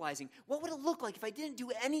tantalizing. What would it look like if I didn't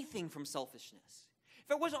do anything from selfishness? If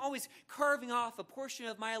I wasn't always carving off a portion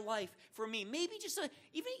of my life for me, maybe just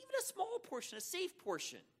even a small portion, a safe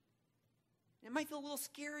portion. It might feel a little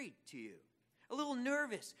scary to you, a little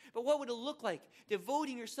nervous. But what would it look like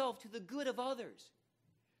devoting yourself to the good of others?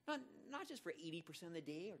 Not just for 80% of the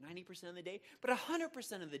day or 90% of the day, but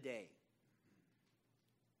 100% of the day.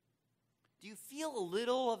 Do you feel a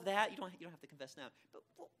little of that? You don't have to confess now. But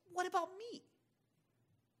what about me?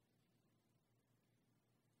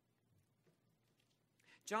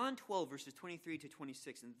 John 12, verses 23 to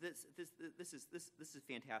 26, and this is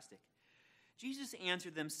fantastic. Jesus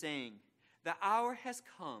answered them, saying, the hour has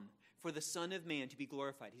come for the Son of Man to be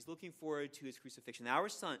glorified. He's looking forward to his crucifixion. The hour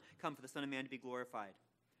has come for the Son of Man to be glorified.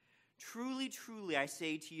 Truly, truly, I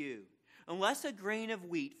say to you, unless a grain of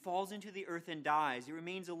wheat falls into the earth and dies, it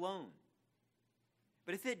remains alone.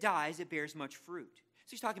 But if it dies, it bears much fruit.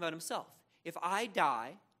 So he's talking about himself. If I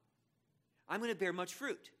die, I'm going to bear much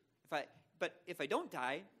fruit. But if I don't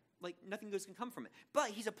die, nothing good can come from it. But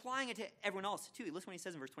he's applying it to everyone else too. Listen what he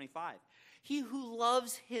says in verse 25. He who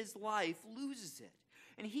loves his life loses it.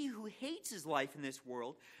 And he who hates his life in this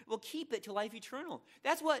world will keep it to life eternal.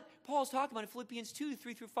 That's what Paul's talking about in Philippians 2,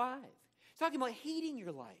 3 through 5. He's talking about hating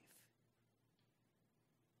your life.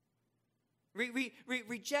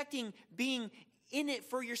 Rejecting being in it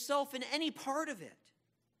for yourself in any part of it.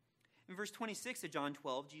 In verse 26 of John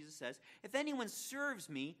 12, Jesus says, if anyone serves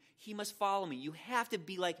me, he must follow me. You have to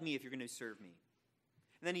be like me if you're going to serve me.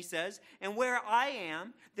 And then he says, and where I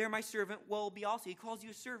am, there my servant will be also. He calls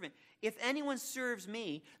you a servant. If anyone serves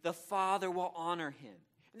me, the Father will honor him.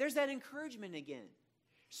 And there's that encouragement again.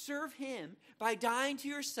 Serve him by dying to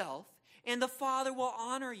yourself, and the Father will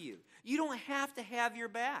honor you. You don't have to have your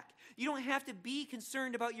back. You don't have to be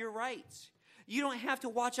concerned about your rights. You don't have to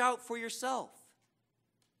watch out for yourself.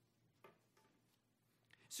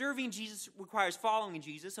 Serving Jesus requires following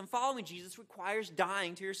Jesus, and following Jesus requires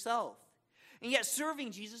dying to yourself. And yet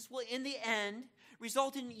serving Jesus will, in the end,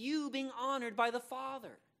 result in you being honored by the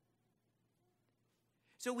Father.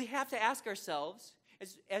 So we have to ask ourselves,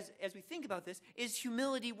 as we think about this, is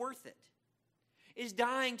humility worth it? Is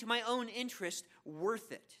dying to my own interest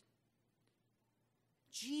worth it?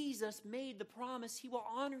 Jesus made the promise he will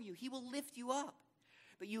honor you. He will lift you up.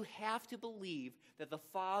 But you have to believe that the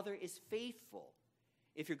Father is faithful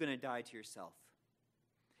if you're going to die to yourself.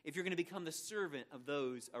 If you're going to become the servant of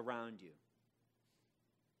those around you.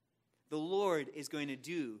 The Lord is going to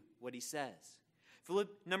do what he says.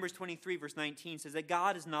 Numbers 23, verse 19 says that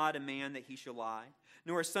God is not a man that he shall lie,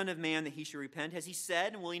 nor a son of man that he shall repent. Has he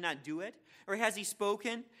said, and will he not do it? Or has he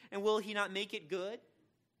spoken, and will he not make it good?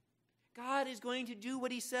 God is going to do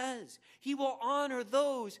what he says. He will honor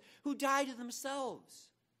those who die to themselves.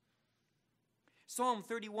 Psalm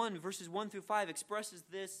 31, verses 1 through 5 expresses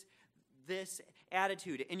this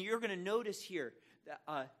attitude. And you're going to notice here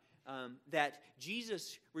that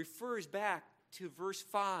Jesus refers back to verse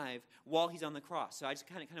 5 while he's on the cross. So I just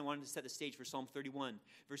kind of wanted to set the stage for Psalm 31,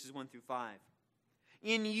 verses 1 through 5.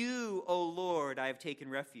 In you, O Lord, I have taken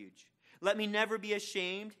refuge. Let me never be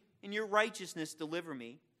ashamed. In your righteousness deliver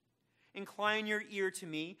me. Incline your ear to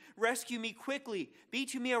me. Rescue me quickly. Be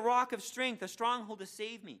to me a rock of strength, a stronghold to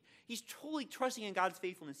save me. He's totally trusting in God's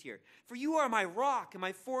faithfulness here. For you are my rock and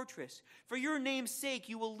my fortress. For your name's sake,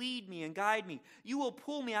 you will lead me and guide me. You will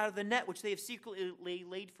pull me out of the net which they have secretly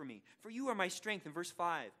laid for me. For you are my strength. In verse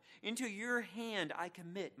 5, into your hand I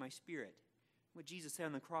commit my spirit. What Jesus said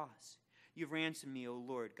on the cross. You've ransomed me, O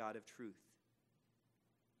Lord, God of truth.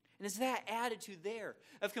 And it's that attitude there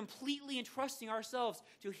of completely entrusting ourselves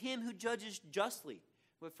to him who judges justly.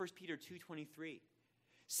 What 1 Peter 2:23.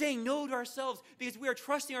 Saying no to ourselves because we are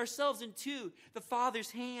trusting ourselves into the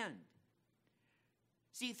Father's hand.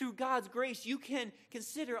 See, through God's grace, you can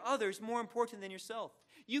consider others more important than yourself.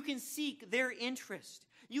 You can seek their interest.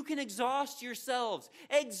 You can exhaust yourselves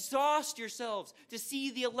to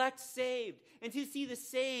see the elect saved and to see the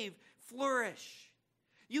saved flourish.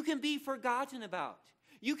 You can be forgotten about.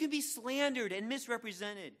 You can be slandered and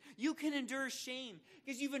misrepresented. You can endure shame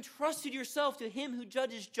because you've entrusted yourself to him who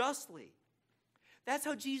judges justly. That's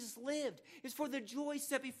how Jesus lived. It's for the joy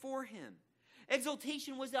set before him.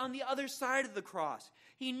 Exaltation was on the other side of the cross.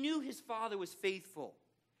 He knew his Father was faithful.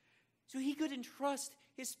 So he could entrust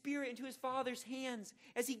his Spirit into his Father's hands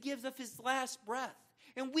as he gives up his last breath.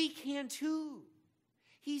 And we can too.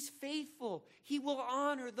 He's faithful. He will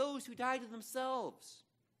honor those who die to themselves.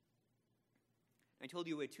 I told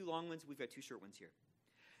you we had 2 long ones. We've got 2 short ones here.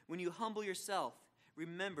 When you humble yourself,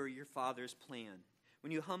 remember your Father's plan.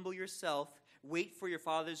 When you humble yourself, wait for your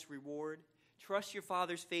Father's reward. Trust your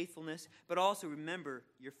Father's faithfulness, but also remember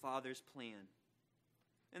your Father's plan.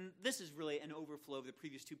 And this is really an overflow of the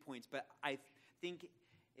previous 2 points, but I think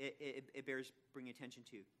it bears bringing attention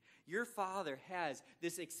to. Your Father has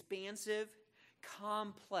this expansive,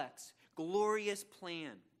 complex, glorious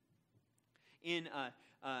plan. In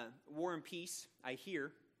War and Peace, I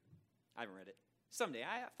haven't read it. Someday,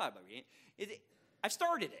 I thought about reading it. I've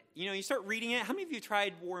started it. You start reading it. How many of you have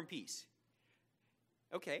tried War and Peace?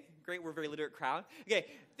 Okay, great. We're a very literate crowd. Okay,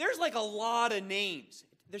 there's like a lot of names.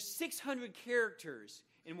 There's 600 characters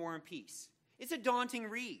in War and Peace. It's a daunting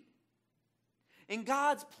read. In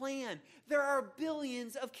God's plan, there are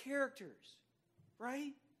billions of characters,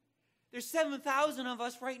 right? There's 7,000 of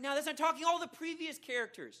us right now. That's not talking all the previous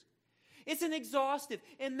characters. It's an exhaustive,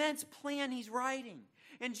 immense plan he's writing.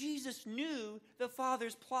 And Jesus knew the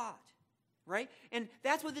Father's plot, right? And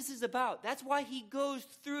that's what this is about. That's why he goes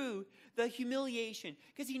through the humiliation,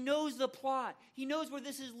 because he knows the plot. He knows where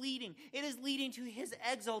this is leading. It is leading to his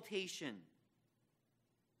exaltation.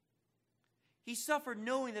 He suffered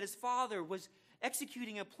knowing that his Father was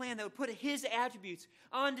executing a plan that would put his attributes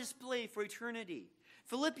on display for eternity.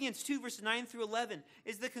 Philippians 2, verses 9 through 11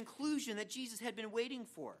 is the conclusion that Jesus had been waiting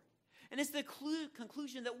for. And it's the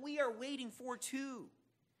conclusion that we are waiting for too.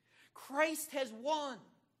 Christ has won.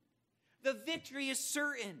 The victory is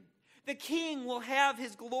certain. The King will have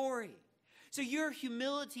his glory. So your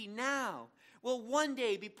humility now will one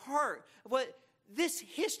day be part of what this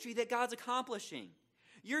history that God's accomplishing.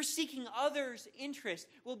 Your seeking others' interest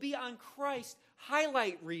will be on Christ's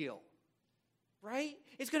highlight reel, right?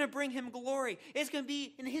 It's going to bring him glory. It's going to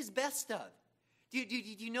be in his best stuff. Do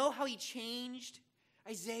you know how he changed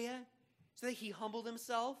Isaiah so that he humbled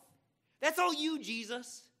himself? That's all you,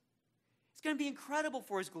 Jesus. It's going to be incredible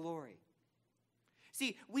for his glory.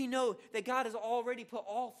 See, we know that God has already put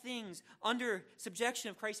all things under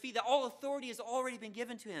subjection of Christ's feet, that all authority has already been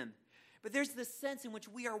given to him. But there's this sense in which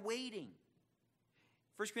we are waiting.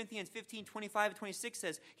 1 Corinthians 15, 25 and 26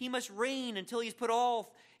 says, he must reign until he's put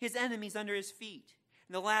all his enemies under his feet.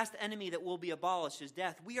 And the last enemy that will be abolished is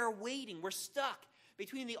death. We are waiting. We're stuck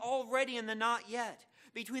between the already and the not yet,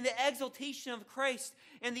 between the exaltation of Christ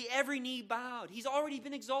and the every knee bowed. He's already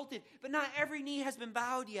been exalted, but not every knee has been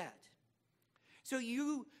bowed yet. So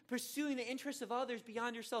you pursuing the interests of others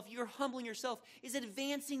beyond yourself, you're humbling yourself, is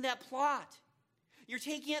advancing that plot. You're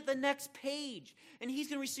taking it the next page, and he's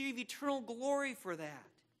going to receive eternal glory for that.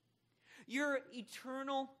 Your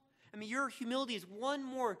humility is one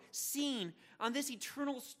more scene on this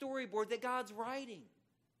eternal storyboard that God's writing.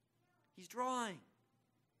 He's drawing.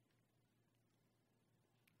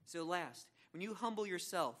 So last, when you humble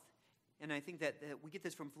yourself, and I think that we get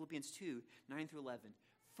this from Philippians 2, 9 through 11,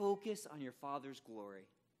 focus on your Father's glory.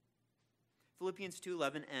 Philippians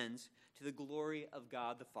 2:11 ends, to the glory of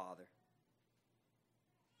God the Father.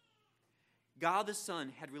 God the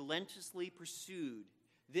Son had relentlessly pursued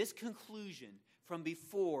this conclusion from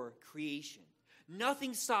before creation.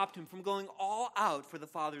 Nothing stopped him from going all out for the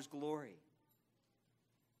Father's glory.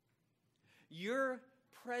 Your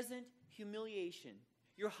present humiliation,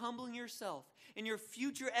 your humbling yourself, and your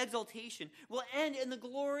future exaltation will end in the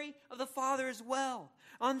glory of the Father as well.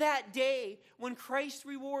 On that day, when Christ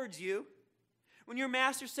rewards you, when your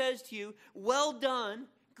master says to you, well done,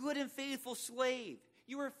 good and faithful slave,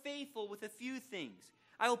 you were faithful with a few things.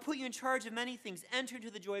 I will put you in charge of many things. Enter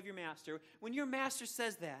into the joy of your master. When your master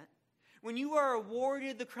says that, when you are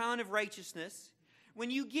awarded the crown of righteousness,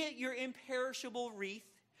 when you get your imperishable wreath,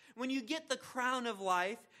 when you get the crown of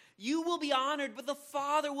life, you will be honored, but the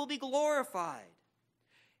Father will be glorified.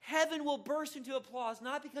 Heaven will burst into applause,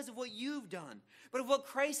 not because of what you've done, but of what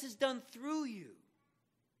Christ has done through you.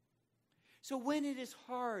 So when it is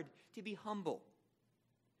hard to be humble,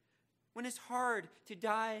 when it's hard to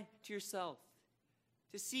die to yourself,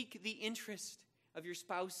 to seek the interest of your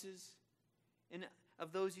spouses and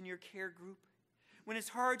of those in your care group, when it's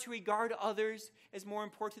hard to regard others as more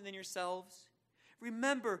important than yourselves,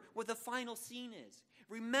 remember what the final scene is.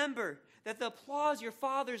 Remember that the applause your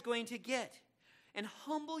Father is going to get, and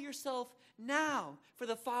humble yourself now for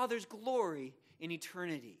the Father's glory in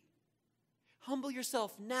eternity. Humble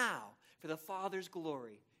yourself now for the Father's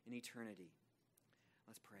glory in eternity.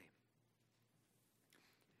 Let's pray.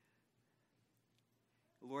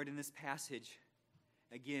 Lord, in this passage,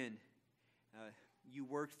 again, you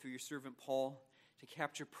worked through your servant Paul to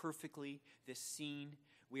capture perfectly this scene.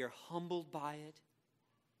 We are humbled by it.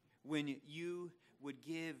 When you would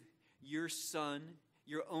give your Son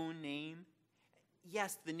your own name,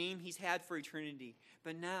 yes, the name he's had for eternity,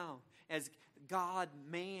 but now as God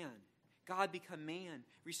become man,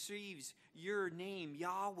 receives your name,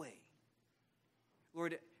 Yahweh.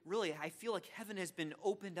 Lord, really, I feel like heaven has been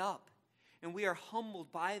opened up, and we are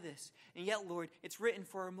humbled by this. And yet, Lord, it's written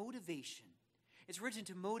for our motivation. It's written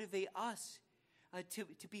to motivate us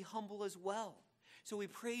to be humble as well. So we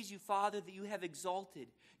praise you, Father, that you have exalted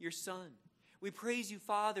your Son. We praise you,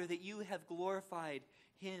 Father, that you have glorified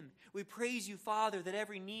him. We praise you, Father, that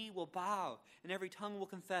every knee will bow and every tongue will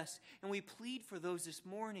confess. And we plead for those this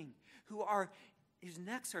morning whose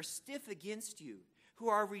necks are stiff against you, who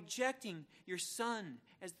are rejecting your Son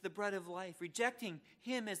as the bread of life, rejecting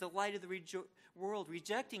him as the light of the world,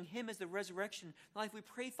 rejecting him as the resurrection life. We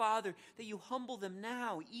pray, Father, that you humble them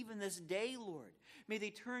now, even this day, Lord. May they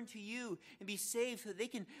turn to you and be saved so that they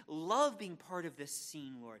can love being part of this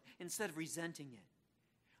scene, Lord, instead of resenting it.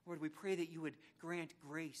 Lord, we pray that you would grant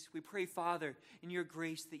grace. We pray, Father, in your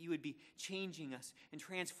grace that you would be changing us and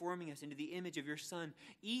transforming us into the image of your Son,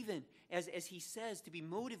 even as he says, to be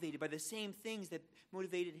motivated by the same things that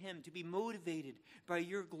motivated him, to be motivated by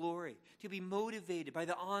your glory, to be motivated by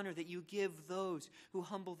the honor that you give those who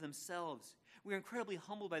humble themselves. We are incredibly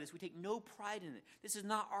humbled by this. We take no pride in it. This is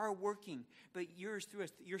not our working, but yours through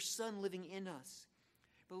us, your Son living in us.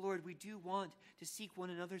 But Lord, we do want to seek one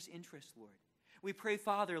another's interest, Lord. We pray,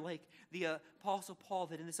 Father, like the Apostle Paul,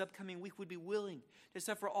 that in this upcoming week we'd be willing to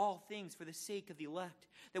suffer all things for the sake of the elect,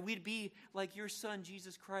 that we'd be like your Son,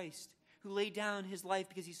 Jesus Christ, who laid down his life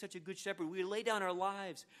because he's such a good shepherd. We would lay down our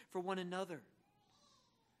lives for one another.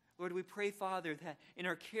 Lord, we pray, Father, that in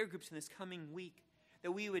our care groups in this coming week,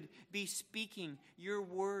 that we would be speaking your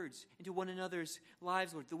words into one another's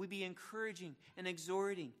lives, Lord, that we be encouraging and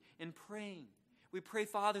exhorting and praying. We pray,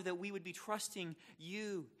 Father, that we would be trusting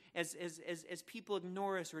you as people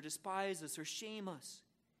ignore us or despise us or shame us.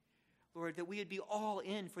 Lord, that we would be all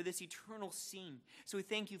in for this eternal scene. So we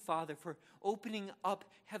thank you, Father, for opening up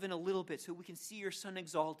heaven a little bit so we can see your Son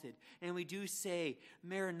exalted. And we do say,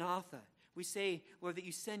 Maranatha. We say, Lord, that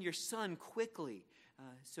you send your Son quickly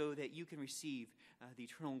so that you can receive the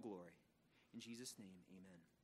eternal glory. In Jesus' name, amen.